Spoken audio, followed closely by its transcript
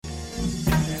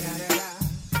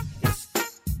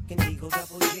Eagle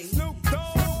Double G. Snoop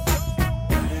Dogg.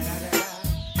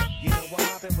 Da-da-da-da-da. You know what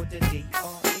happened with the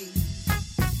D.R.E.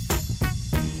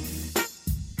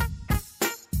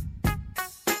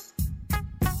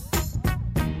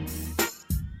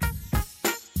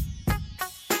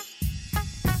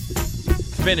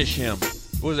 Finish him.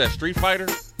 What was that, Street Fighter?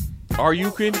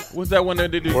 Aryuken? What's that one that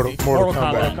did? Mortal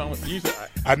Kombat.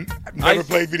 I never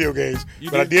played video games,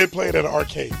 but I did play it at an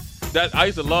arcade. That I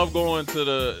used to love going to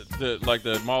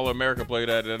the Mall of America, play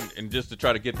that, and just to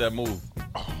try to get that move.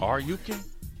 Aryuken?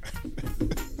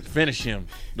 Finish him.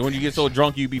 When you get so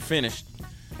drunk, you be finished.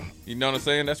 You know what I'm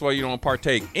saying? That's why you don't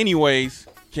partake. Anyways,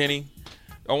 Kenny,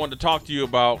 I wanted to talk to you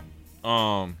about.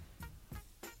 I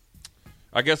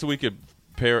guess we could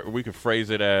phrase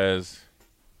it as,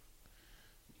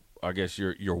 I guess,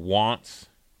 your wants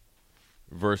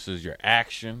versus your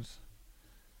actions.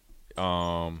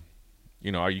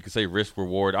 You could say risk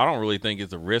reward. I don't really think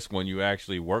it's a risk when you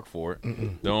actually work for it.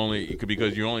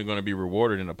 Because you're only going to be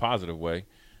rewarded in a positive way.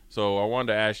 So I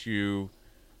wanted to ask you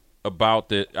about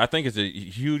that. I think it's a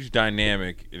huge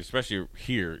dynamic, especially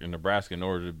here in Nebraska, in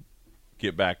order to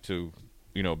get back to,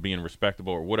 being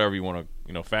respectable or whatever you want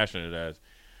to, fashion it as.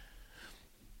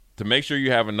 To make sure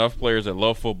you have enough players that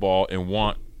love football and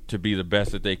want to be the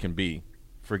best that they can be.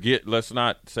 Let's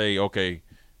not say, okay,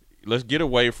 let's get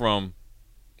away from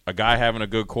a guy having a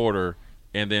good quarter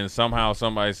and then somehow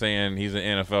somebody saying he's an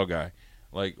NFL guy.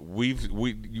 Like we've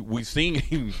seen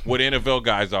what NFL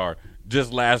guys are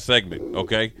just last segment,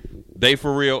 okay? They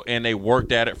for real, and they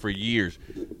worked at it for years.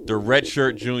 They're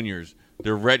redshirt juniors,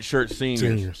 they're redshirt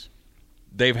seniors.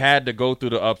 They've had to go through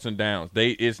the ups and downs.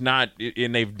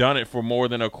 And they've done it for more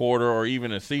than a quarter or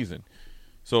even a season.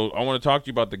 So I want to talk to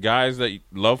you about the guys that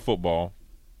love football,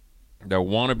 that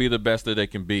want to be the best that they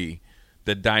can be,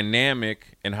 the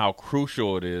dynamic and how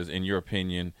crucial it is, in your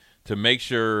opinion, to make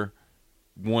sure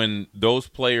when those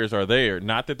players are there,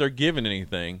 not that they're given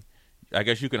anything, I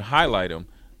guess you can highlight them,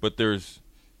 but there's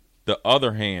the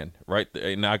other hand, right?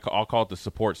 And I'll call it the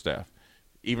support staff,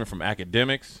 even from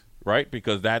academics, right?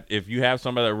 Because that, if you have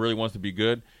somebody that really wants to be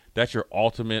good, that's your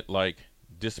ultimate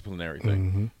disciplinary thing.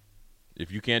 Mm-hmm.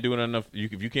 If you can't do it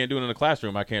if you can't do it in the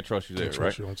classroom, I can't trust you there,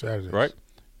 trust right? You on Saturdays. Right.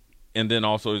 And then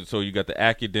also, so you got the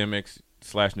academics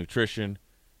 / nutrition,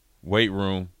 weight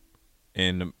room,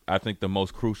 and I think the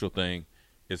most crucial thing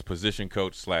is position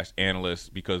coach /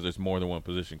 analyst, because there's more than one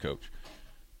position coach.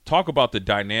 Talk about the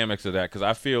dynamics of that, because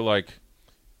I feel like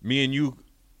me and you,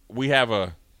 we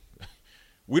don't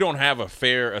have a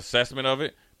fair assessment of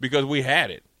it because we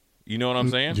had it. You know what I'm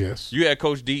saying? Yes. You had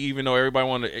Coach D, even though everybody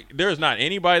wanted to. There's not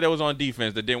anybody that was on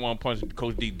defense that didn't want to punch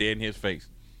Coach D dead in his face.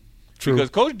 True. Because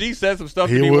Coach D said some stuff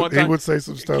to me one time. He would say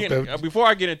some stuff. Before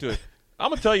I get into it, I'm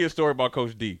going to tell you a story about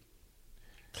Coach D.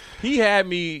 He had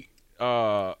me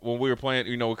when we were playing,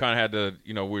 we kind of had to,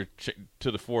 we were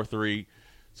to the 4-3.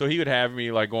 So he would have me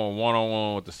going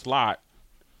one-on-one with the slot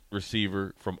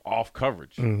receiver from off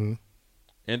coverage. Mm-hmm.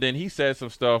 And then he said some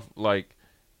stuff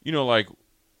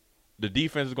the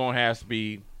defense is going half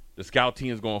speed, the scout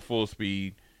team is going full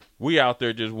speed. We out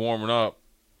there just warming up,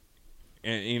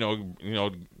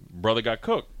 and brother got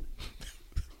cooked.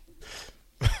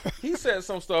 He said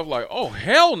some stuff like, "Oh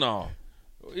hell no!"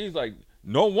 He's like,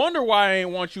 "No wonder why I ain't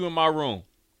want you in my room,"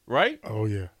 right? Oh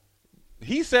yeah.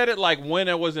 He said it when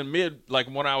I was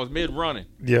mid running.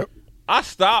 Yep. I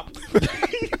stopped.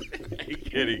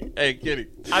 Hey, Kitty.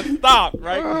 I stopped,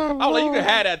 right? I was like, you can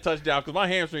have that touchdown because my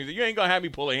hamstrings, you ain't going to have me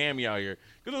pull a hammy out here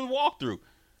because it was a walkthrough.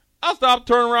 I stopped,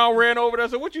 turned around, ran over there,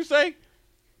 said, what you say?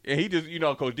 And he just,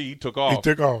 Coach D, he took off. He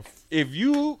took off. If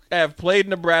you have played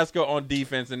Nebraska on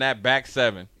defense in that back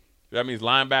seven, that means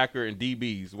linebacker and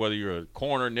DBs, whether you're a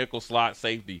corner, nickel, slot,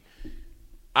 safety,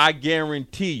 I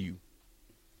guarantee you,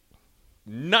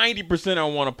 90% I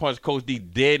want to punch Coach D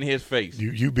dead in his face.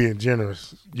 You being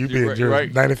generous. You being generous.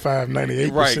 Right. 95,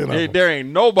 98% right. of them. There ain't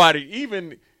nobody,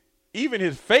 even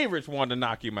his favorites wanted to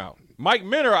knock him out. Mike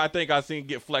Minter, I think I seen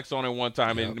get flexed on it one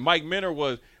time. Yep. And Mike Minter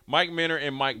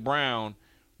and Mike Brown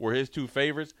were his two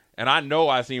favorites. And I know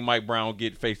I seen Mike Brown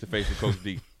get face-to-face with Coach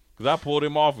D because I pulled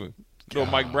him off him. So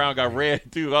Mike Brown got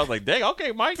red, too. I was like, dang,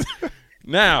 okay, Mike.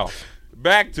 Now,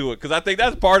 back to it, because I think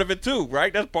that's part of it too,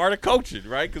 right? That's part of coaching,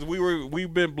 right? Because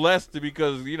we've been blessed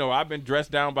because I've been dressed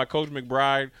down by Coach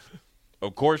McBride,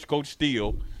 of course Coach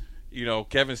Steele,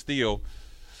 Kevin Steele,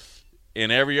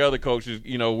 and every other coach.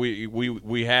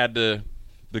 We had the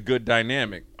good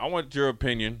dynamic. I want your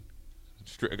opinion.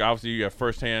 Obviously, you have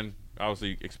firsthand,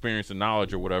 experience and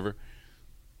knowledge or whatever.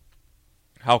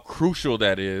 How crucial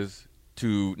that is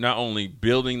to not only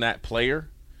building that player,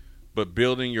 but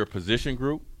building your position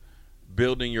group.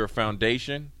 building your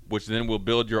foundation, which then will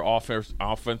build your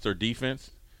offense or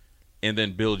defense, and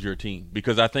then build your team.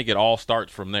 Because I think it all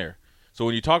starts from there. So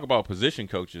when you talk about position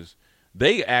coaches,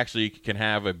 they actually can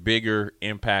have a bigger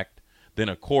impact than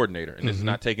a coordinator. And this is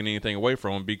not taking anything away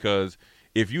from them, because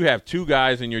if you have 2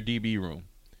 guys in your DB room,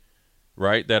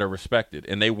 right, that are respected,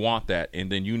 and they want that,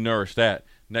 and then you nourish that,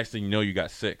 next thing you know, you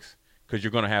got 6. Because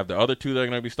you're going to have the other 2 that are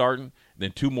going to be starting,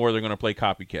 then 2 more they're going to play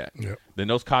copycat. Yep. Then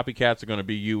those copycats are going to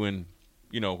be you and,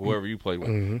 whoever you play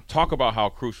with. Talk about how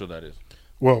crucial that is.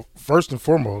 Well, first and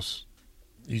foremost,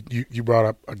 you brought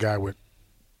up a guy with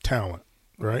talent,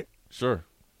 right? Sure.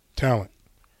 Talent.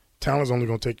 Talent's only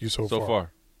going to take you so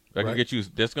far. That right? can get you.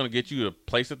 That's going to get you a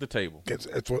place at the table.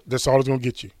 That's all it's going to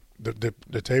get you.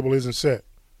 The table isn't set.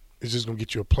 It's just going to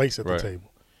get you a place at the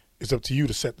table. It's up to you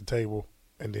to set the table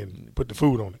and then put the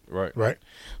food on it. Right.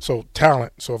 So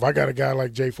talent. So if I got a guy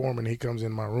like Jay Foreman, he comes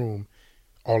in my room,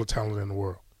 all the talent in the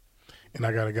world. And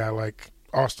I got a guy like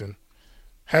Austin,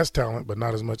 has talent, but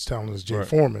not as much talent as Jay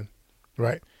Foreman,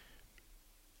 right?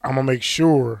 I'm going to make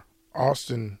sure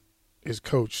Austin is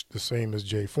coached the same as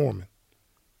Jay Foreman,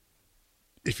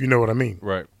 if you know what I mean.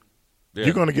 Right. Yeah.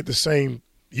 You're going to get the same.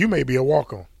 You may be a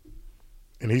walk-on,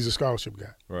 and he's a scholarship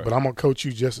guy. Right. But I'm going to coach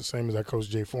you just the same as I coach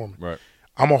Jay Foreman. Right.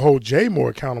 I'm going to hold Jay more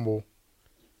accountable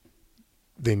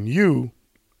than you,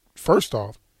 first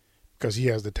off, because he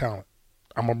has the talent.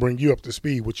 I'm going to bring you up to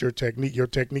speed with your technique. Your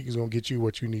technique is going to get you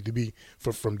what you need to be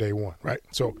from day one, right?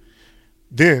 So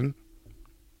then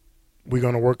we're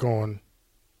going to work on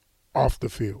off the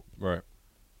field. Right.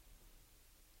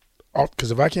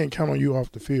 Because if I can't count on you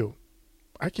off the field,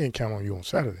 I can't count on you on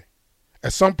Saturday.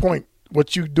 At some point,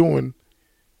 what you doing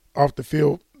off the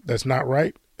field that's not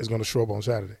right is going to show up on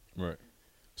Saturday. Right.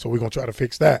 So we're going to try to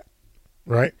fix that,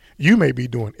 right? You may be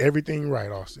doing everything right,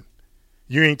 Austin.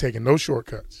 You ain't taking no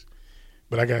shortcuts.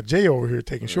 But I got Jay over here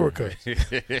taking shortcuts.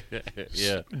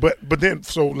 Yeah. But then,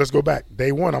 so let's go back.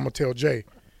 Day one, I'm going to tell Jay,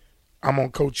 I'm going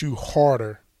to coach you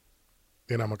harder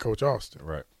than I'm going to coach Austin.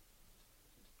 Right.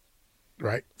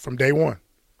 Right? From day one.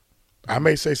 I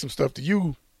may say some stuff to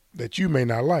you that you may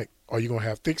not like. Are you going to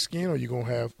have thick skin or you going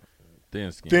to have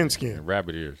thin skin? And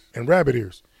rabbit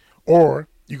ears. Or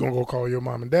you going to go call your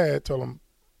mom and dad, tell them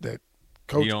that,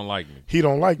 Coach, he don't like me. He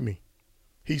don't like me.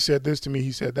 He said this to me.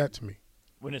 He said that to me.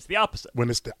 When it's the opposite.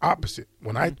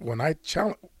 When I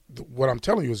challenge, what I'm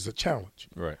telling you is a challenge.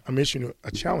 Right. I'm issuing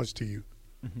a challenge to you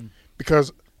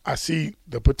because I see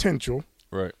the potential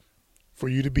for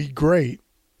you to be great.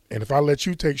 And if I let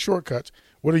you take shortcuts,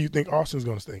 what do you think Austin's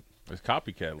going to think? It's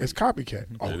copycat. It's copycat.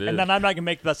 And then I'm not going to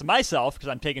make the best of myself because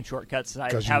I'm taking shortcuts and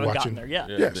I haven't gotten there yet.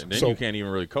 Yeah, yes. Then so you can't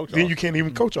even really coach Then Austin. you can't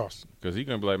even coach Austin. Because he's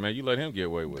going to be like, man, you let him get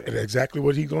away with it. That's exactly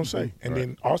what he's going to say. And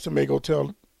then Austin may go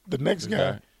tell the next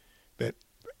guy that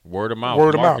word of mouth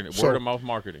marketing. Word of mouth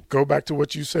marketing. Go back to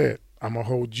what you said. I'm going to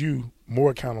hold you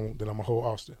more accountable than I'm going to hold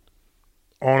Austin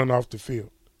on and off the field.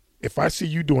 If I see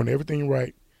you doing everything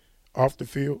right off the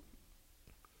field,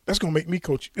 that's going to make me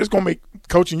coach. It's going to make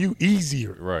coaching you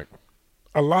easier. Right.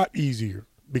 A lot easier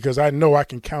because I know I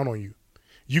can count on you.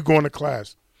 You going to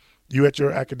class. You at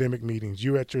your academic meetings.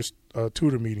 You at your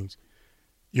tutor meetings.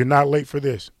 You're not late for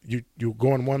this. You're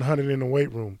going 100 in the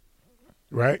weight room,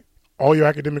 right? All your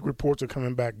academic reports are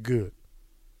coming back good.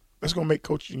 That's going to make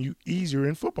coaching you easier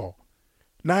in football.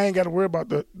 Now I ain't got to worry about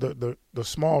the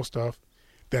small stuff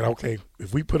that, okay,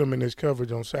 if we put him in this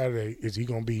coverage on Saturday, is he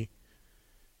going to be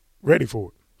ready for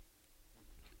it?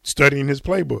 Studying his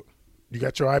playbook. You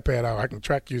got your iPad out. I can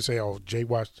track you and say, oh, Jay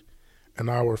watched an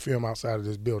hour of film outside of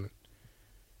this building.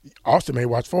 Austin may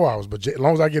watch 4 hours, but Jay, as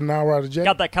long as I get an hour out of Jay.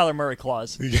 Got that Kyler Murray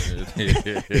clause.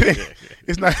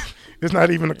 It's not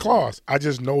even a clause. I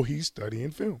just know he's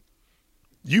studying film.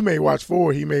 You may watch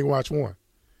 4, he may watch 1.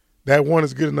 That 1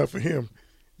 is good enough for him.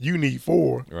 You need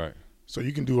 4. Right. So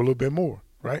you can do a little bit more,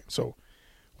 right? So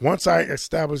once I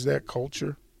establish that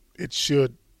culture, it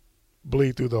should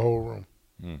bleed through the whole room.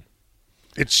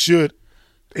 It should.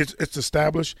 It's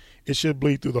established. It should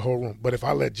bleed through the whole room. But if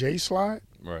I let Jay slide,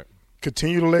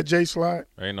 continue to let Jay slide,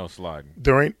 ain't no sliding.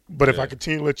 There ain't. But if I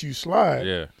continue to let you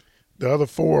slide, the other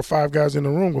 4 or 5 guys in the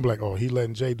room gonna be like, oh, he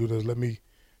letting Jay do this. Let me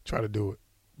try to do it.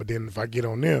 But then if I get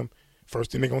on them,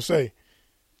 first thing they gonna say,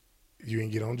 you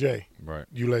ain't get on Jay. Right.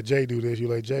 You let Jay do this. You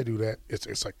let Jay do that.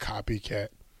 It's a copycat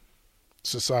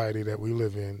society that we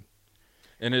live in.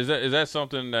 And is that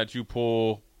something that you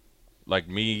pull? Like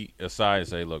me aside and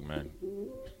say, look, man,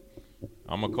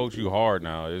 I'm gonna coach you hard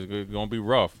now. It's gonna be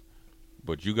rough,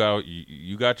 but you got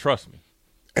to trust me.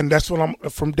 And that's what I'm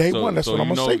from day one. That's what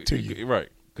I'm gonna say to you, right?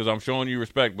 Because I'm showing you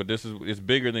respect, but it's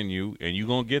bigger than you, and you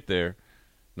gonna get there.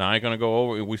 Now I ain't gonna go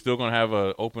over. We still gonna have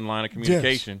an open line of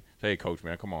communication. Yes. Say, hey, coach,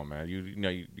 man, come on, man. You know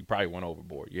you probably went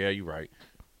overboard. Yeah, you're right.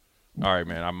 All right,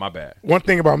 man. My bad. One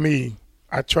thing about me,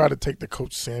 I try to take the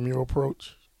Coach Samuel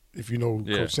approach. If you know who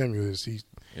Coach Samuel is, he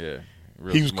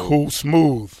was cool,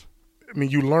 smooth. I mean,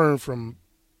 you learn from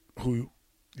who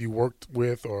you worked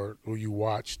with or who you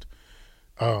watched.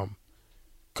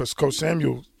 Because Coach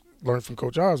Samuel learned from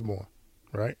Coach Osborne,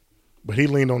 right? But he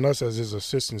leaned on us as his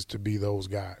assistants to be those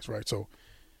guys, right? So,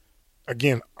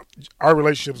 again, our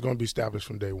relationship is going to be established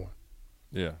from day one.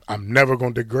 Yeah. I'm never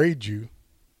going to degrade you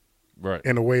right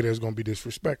in a way that's going to be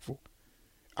disrespectful.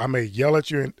 I may yell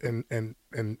at you and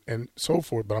so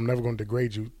forth, but I'm never going to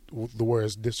degrade you the word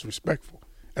is disrespectful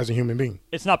as a human being.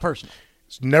 It's not personal.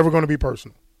 It's never going to be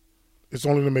personal. It's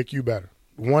only to make you better.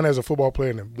 One as a football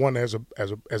player and one as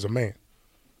a man,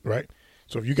 right?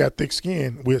 So if you got thick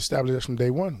skin, we establish that from day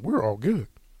one. We're all good.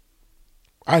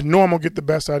 I know I'm gonna get the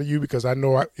best out of you because I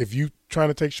know if you trying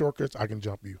to take shortcuts, I can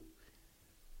jump you.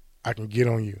 I can get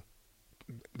on you.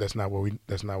 That's not what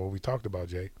we talked about,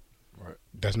 Jay. Right.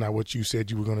 That's not what you said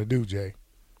you were gonna do, Jay.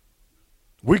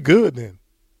 We're good then.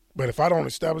 But if I don't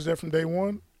establish that from day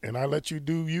one and I let you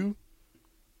do you,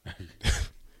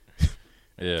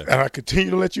 yeah, and I continue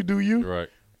to let you do you, right,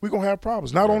 we're gonna have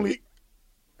problems. Not only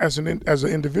as an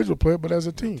individual player, but as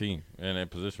a team. And a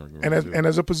position group. And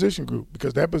as a position group,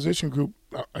 because that position group,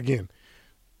 again,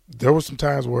 there were some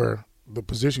times where the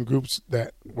position groups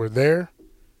that were there,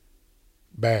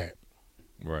 bad.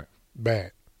 Right.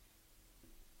 Bad.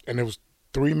 And there was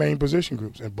 3 main position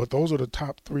groups, but those are the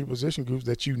top 3 position groups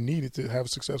that you needed to have a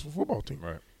successful football team.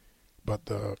 Right. But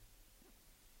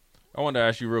I wanted to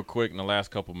ask you real quick in the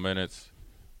last couple minutes,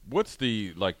 what's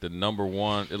the number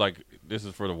one, this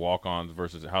is for the walk-ons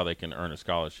versus how they can earn a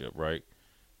scholarship, right?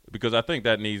 Because I think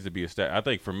that needs to be I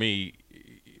think for me,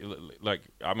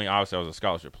 obviously I was a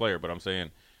scholarship player, but I'm saying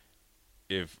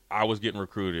if I was getting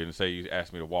recruited and say you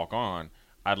asked me to walk on,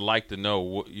 I'd like to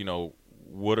know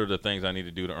what are the things I need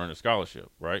to do to earn a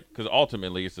scholarship, right? Because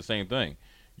ultimately it's the same thing.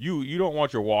 You don't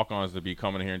want your walk-ons to be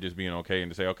coming here and just being okay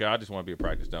and to say, okay, I just want to be a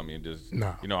practice dummy and just,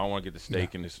 I want to get the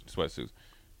steak and the sweatsuits.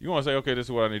 You want to say, okay, this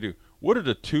is what I need to do. What are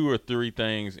the 2 or 3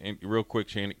 things, real quick,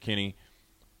 Kenny,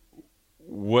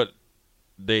 what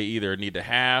they either need to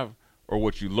have or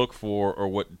what you look for or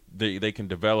what they can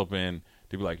develop in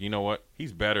to be like, you know what,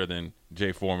 he's better than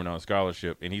Jay Foreman on a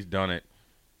scholarship, and he's done it.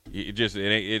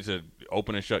 It's an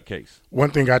open and shut case.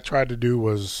 One thing I tried to do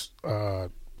was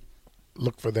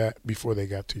look for that before they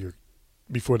got here.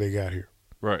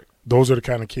 Right. Those are the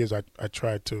kind of kids I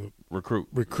tried to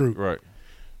recruit. Right.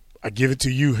 I give it to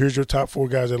you. Here's your top 4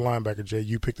 guys at linebacker, Jay.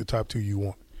 You pick the top 2 you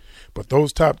want. But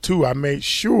those top 2, I made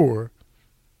sure,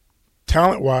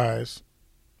 talent-wise,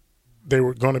 they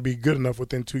were going to be good enough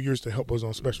within 2 years to help us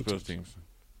on special teams.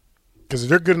 Because if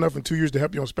they're good enough in 2 years to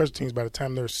help you on special teams, by the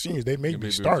time they're seniors, they may be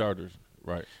starters.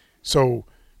 Right. So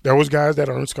there was guys that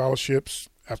earned scholarships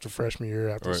after freshman year,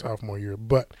 after sophomore year.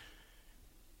 But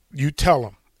you tell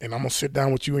them, and I'm going to sit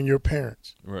down with you and your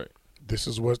parents. Right. This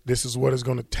is what it's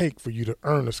going to take for you to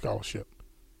earn a scholarship.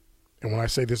 And when I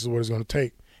say this is what it's going to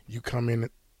take, you come in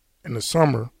the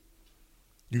summer,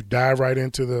 you dive right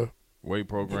into the weight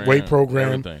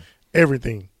program,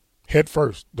 everything, head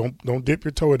first. Don't dip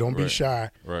your toe in. Don't be shy.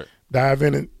 Right. Dive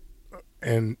in it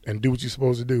and do what you're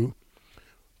supposed to do.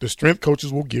 The strength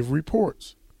coaches will give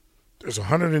reports. There's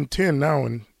 110 now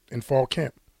in fall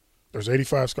camp. There's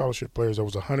 85 scholarship players. There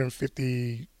was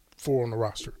 154 on the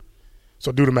roster.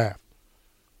 So do the math.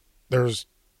 There's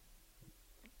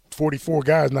 44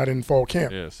 guys not in fall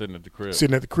camp. Yeah, sitting at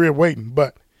the crib waiting.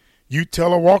 But you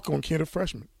tell a walk-on kid, a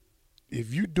freshman,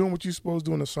 if you're doing what you're supposed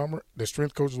to do in the summer, the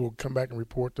strength coaches will come back and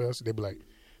report to us. They'll be like,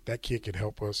 that kid could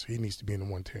help us. He needs to be in the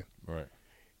 110. Right.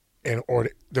 Or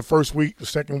the first week, the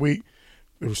second week,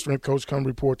 the strength coach come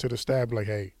report to the staff like,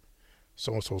 hey,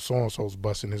 so-and-so's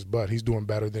busting his butt. He's doing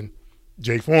better than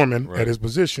Jay Foreman at his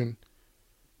position.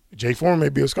 Jay Foreman may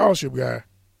be a scholarship guy,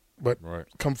 but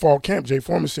come fall camp, Jay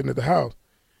Foreman's sitting at the house,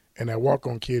 and that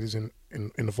walk-on kid is in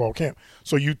the fall camp.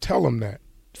 So you tell them that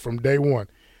from day one.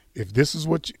 If this is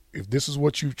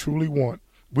what you truly want,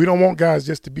 we don't want guys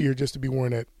just to be here, just to be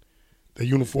wearing the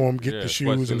uniform, get the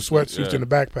shoes and the sweatsuits and the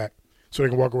backpack so they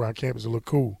can walk around campus and look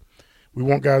cool. We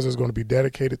want guys that's going to be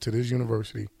dedicated to this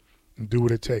university and do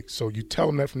what it takes. So you tell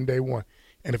them that from day one.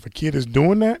 And if a kid is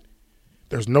doing that,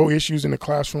 there's no issues in the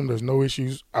classroom. There's no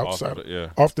issues outside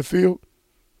off the field,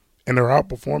 and they're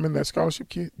outperforming that scholarship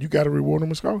kid. You got to reward them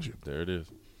with scholarship. There it is.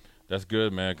 That's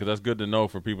good, man, because that's good to know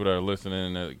for people that are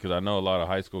listening. Because I know a lot of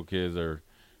high school kids are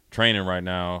training right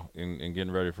now and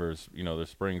getting ready for their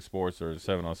spring sports or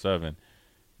 7-on-7.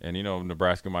 And,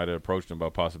 Nebraska might have approached him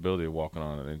about possibility of walking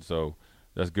on it. And so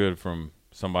that's good from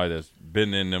somebody that's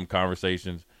been in them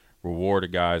conversations,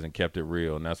 rewarded guys, and kept it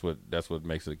real. And that's what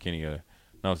makes it Kenny not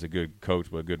only a good coach,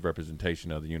 but a good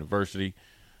representation of the university.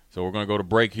 So we're going to go to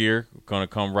break here. We're going to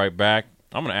come right back.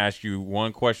 I'm going to ask you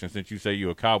one question since you say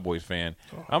you're a Cowboys fan.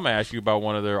 I'm going to ask you about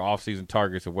one of their offseason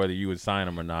targets and whether you would sign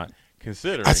them or not.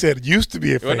 Considering I said used to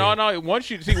be a fan. No.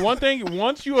 Once you see one thing,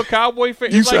 once you a Cowboy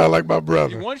fan, you sound like my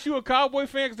brother. Once you a Cowboy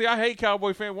fan, because I hate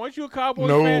Cowboy fans. Once you a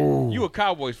Cowboys fan, you a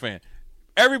Cowboys fan.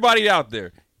 Everybody out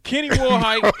there, Kenny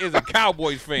Wilhite is a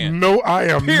Cowboys fan. No, I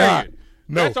am Period. not.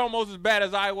 No, that's almost as bad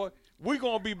as Iowa. We're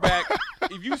gonna be back.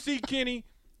 If you see Kenny,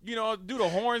 do the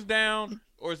horns down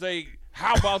or say,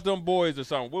 "How about them boys?" or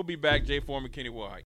something. We'll be back. Jay Foreman, Kenny Wilhite.